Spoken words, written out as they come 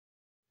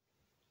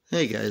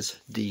Hey guys,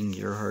 Dean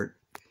Gearhart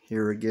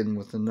here again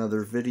with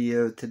another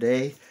video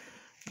today.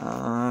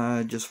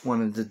 I just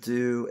wanted to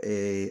do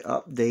a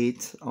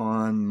update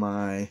on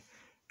my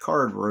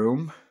card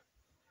room.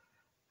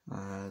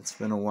 It's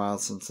been a while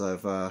since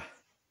I've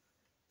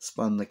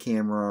spun the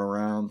camera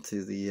around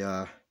to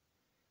the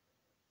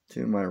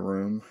to my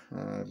room.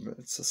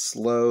 It's a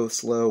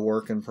slow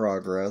work in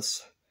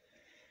progress.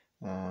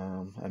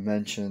 I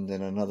mentioned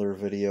in another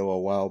video a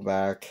while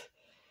back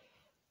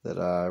that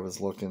I was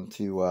looking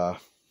to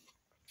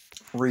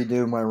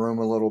redo my room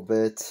a little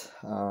bit,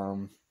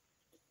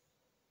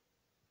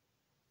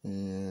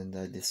 and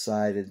I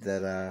decided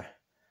that I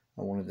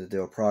wanted to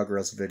do a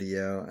progress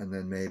video and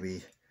then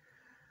maybe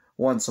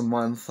once a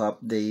month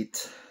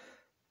update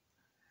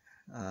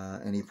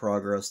any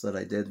progress that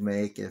I did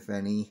make, if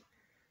any.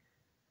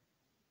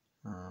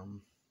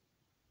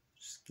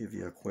 Just give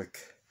you a quick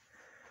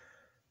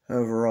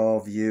overall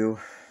view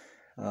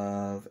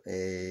of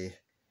a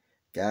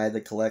guy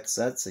that collects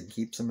sets and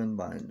keeps them in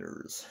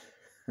binders.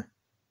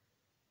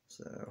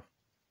 So,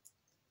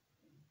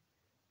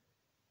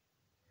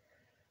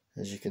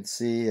 as you can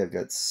see, I've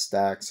got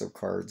stacks of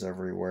cards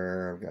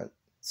everywhere. I've got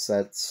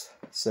sets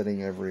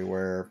sitting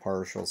everywhere,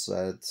 partial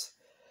sets.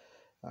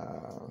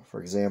 For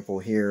example,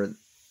 here,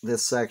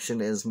 this section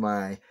is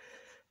my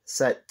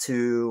set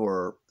 2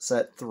 or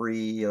set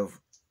 3 of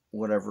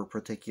whatever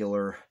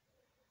particular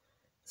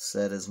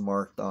set is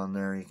marked on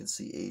there. You can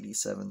see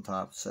 87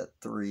 top, set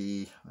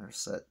 3 or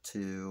set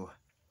 2.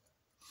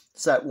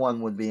 Set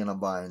 1 would be in a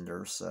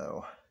binder,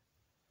 so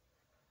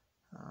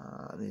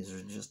these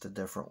are just the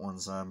different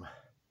ones I'm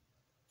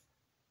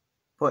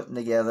putting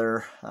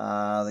together.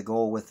 The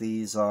goal with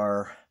these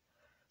are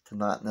to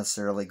not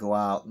necessarily go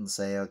out and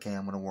say, okay,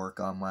 I'm going to work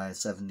on my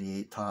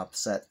 78 top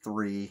set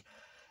 3.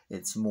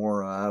 It's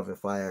more of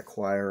if I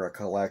acquire a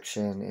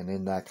collection and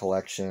in that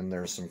collection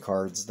there's some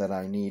cards that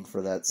I need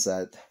for that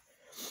set.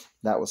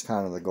 That was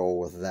kind of the goal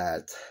with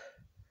that.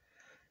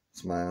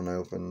 It's my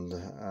unopened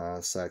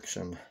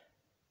section.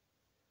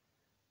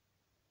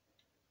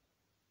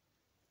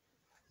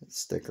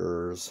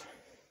 Stickers.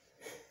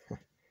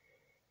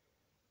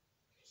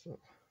 So,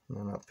 and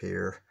then up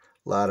here,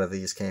 a lot of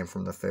these came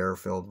from the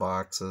Fairfield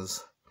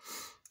boxes.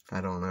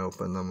 I don't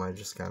open them, I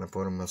just kind of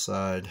put them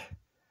aside.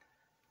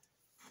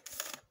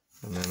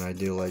 And then I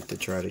do like to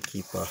try to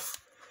keep a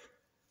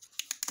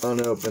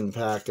unopened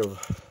pack of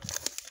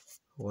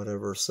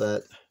whatever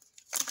set.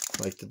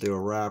 I like to do a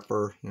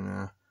wrapper, you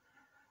know,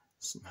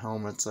 some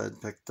helmets I'd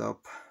picked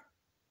up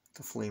at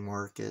the flea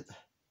market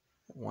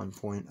at one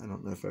point. I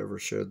don't know if I ever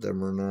showed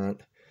them or not.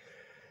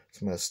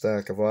 It's my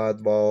stack of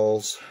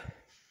oddballs.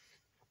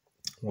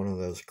 One of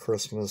those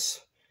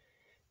Christmas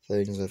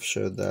things, I've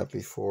showed that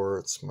before.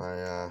 It's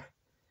my,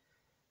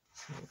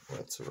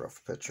 that's a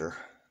rough picture.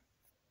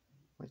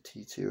 My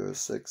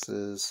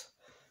T206s,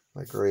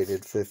 my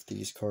graded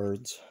 50s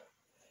cards.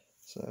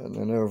 So, and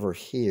then over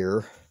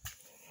here,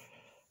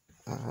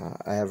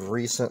 I have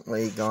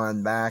recently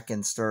gone back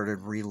and started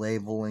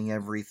relabeling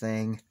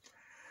everything.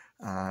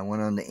 I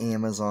went on to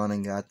Amazon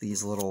and got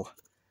these little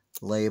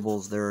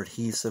labels. They're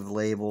adhesive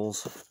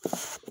labels.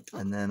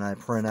 And then I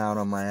print out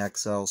on my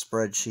Excel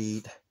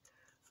spreadsheet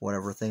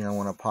whatever thing I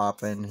want to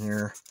pop in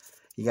here.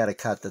 You got to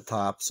cut the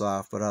tops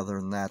off, but other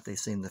than that, they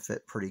seem to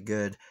fit pretty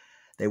good.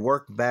 They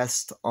work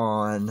best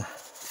on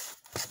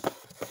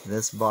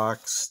this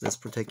box, this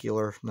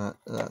particular, not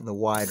the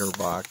wider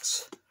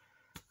box.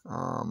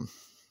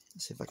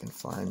 Let's see if I can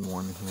find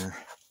one here.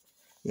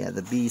 Yeah,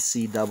 the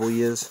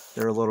BCWs,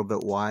 they're a little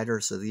bit wider,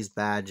 so these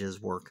badges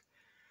work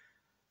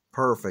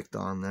perfect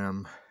on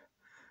them.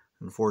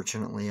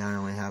 Unfortunately, I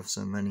only have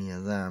so many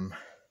of them.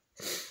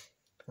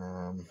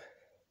 But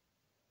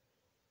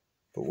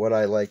what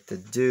I like to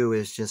do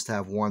is just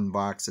have one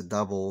box of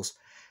doubles.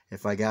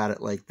 If I got it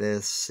like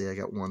this, see, I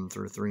got 1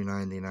 through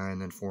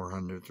 399 and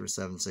 400 through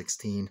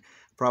 716.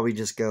 Probably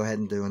just go ahead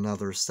and do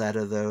another set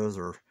of those,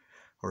 or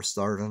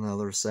start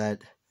another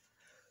set.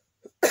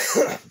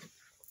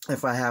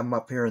 If I have them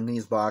up here in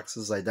these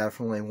boxes, I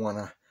definitely want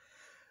to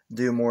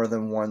do more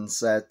than one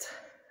set.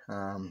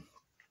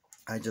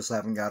 I just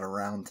haven't got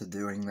around to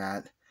doing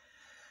that.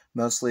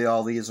 Mostly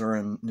all these are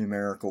in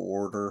numerical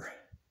order.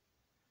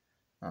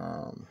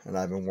 And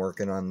I've been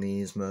working on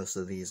these. Most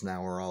of these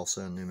now are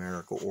also in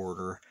numerical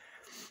order.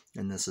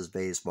 And this is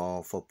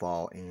baseball,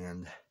 football,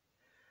 and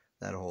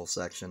that whole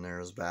section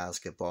there is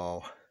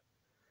basketball.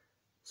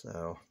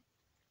 So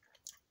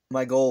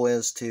my goal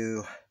is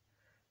to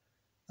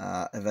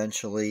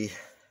eventually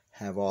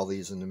have all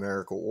these in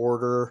numerical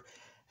order,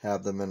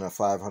 have them in a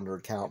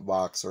 500 count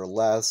box or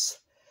less,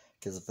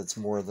 because if it's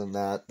more than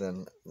that,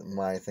 then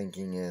my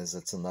thinking is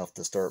it's enough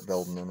to start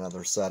building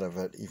another set of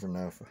it, even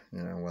though,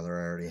 you know, whether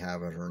I already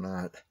have it or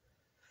not.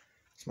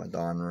 It's my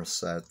Donruss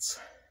sets.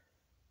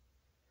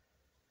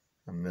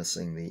 I'm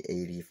missing the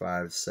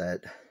 85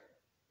 set.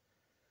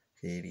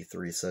 The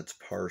 83 set's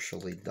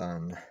partially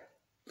done.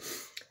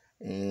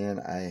 And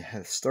I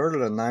have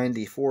started a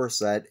 94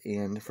 set,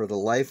 and for the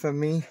life of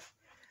me,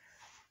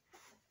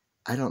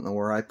 I don't know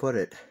where I put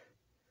it.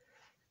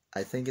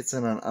 I think it's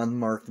in an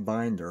unmarked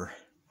binder.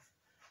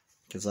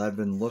 because I've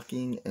been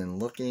looking and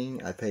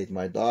looking. I paid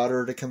my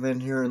daughter to come in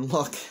here and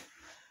look,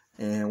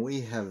 and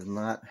we have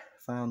not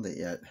found it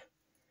yet.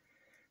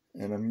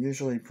 And I'm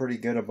usually pretty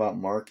good about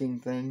marking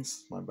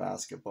things. My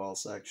basketball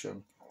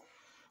section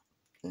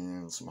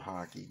and some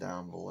hockey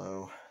down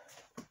below.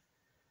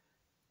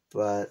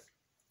 But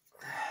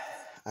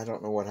I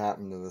don't know what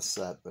happened to this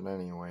set, but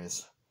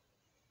anyways.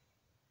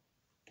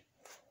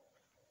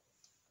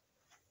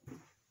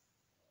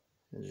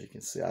 As you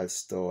can see, I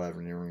still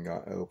haven't even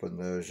got opened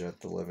those yet,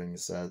 the living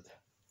set.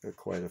 There are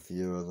quite a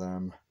few of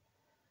them.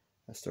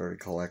 I started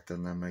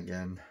collecting them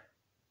again.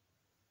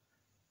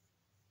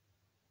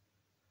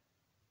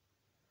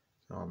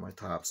 All my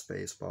Topps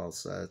baseball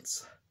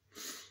sets.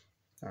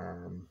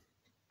 You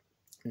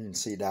can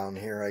see down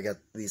here I got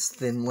these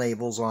thin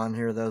labels on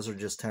here. Those are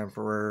just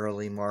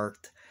temporarily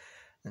marked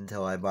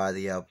until I buy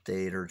the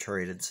update or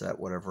traded set,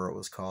 whatever it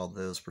was called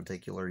those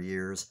particular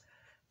years.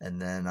 And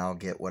then I'll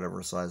get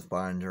whatever size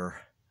binder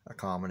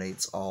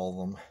accommodates all of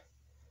them.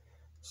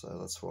 So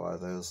that's why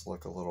those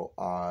look a little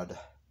odd.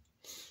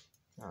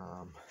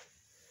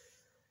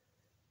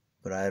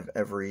 But I have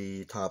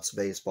every Topps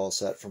baseball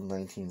set from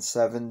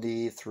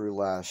 1970 through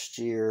last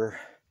year.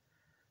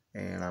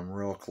 And I'm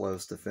real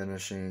close to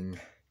finishing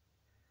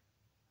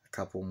a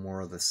couple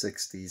more of the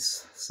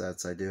 60s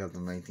sets. I do have the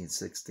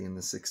 1960 and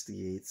the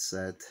 68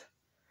 set.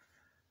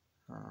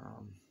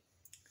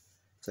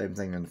 Same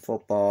thing in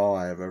football.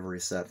 I have every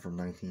set from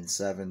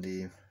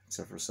 1970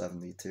 except for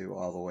 72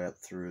 all the way up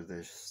through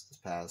this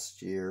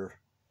past year.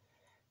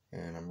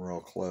 And I'm real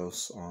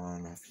close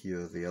on a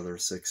few of the other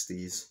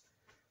 60s.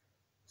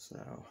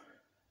 So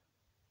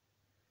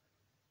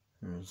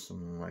there's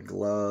some of my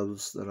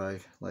gloves that I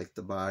like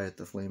to buy at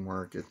the flea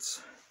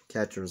markets.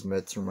 Catcher's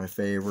mitts are my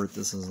favorite.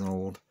 This is an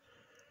old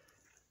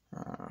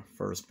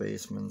first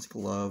baseman's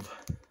glove.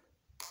 I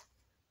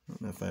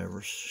don't know if I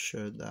ever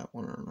showed that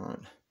one or not.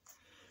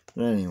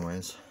 But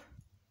anyways,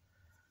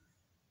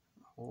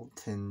 old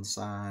tin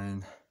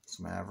sign,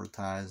 some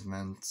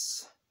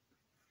advertisements.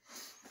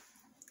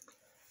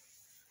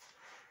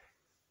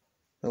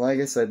 But like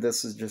I said,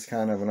 this is just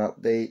kind of an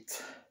update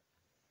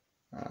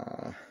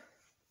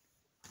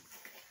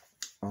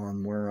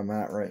on where I'm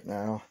at right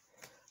now,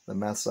 the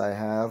mess I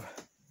have.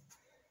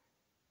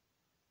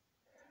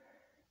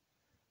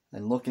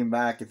 And looking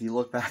back, if you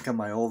look back on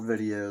my old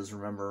videos,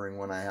 remembering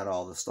when I had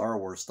all the Star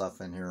Wars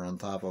stuff in here on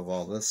top of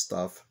all this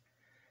stuff,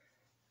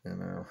 you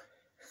know,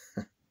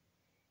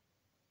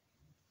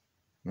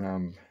 now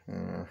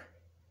I'm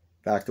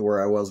back to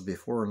where I was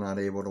before, not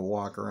able to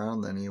walk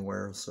around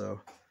anywhere.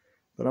 So,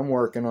 but I'm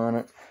working on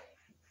it,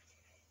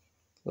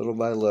 little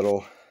by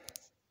little.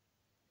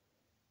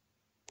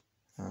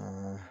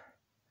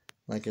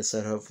 Like I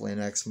said, hopefully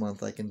next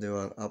month I can do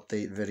an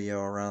update video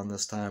around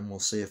this time. We'll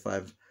see if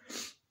I've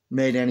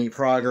made any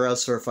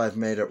progress or if I've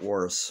made it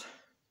worse.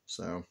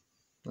 So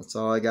that's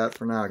all I got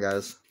for now,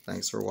 guys.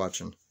 Thanks for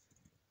watching.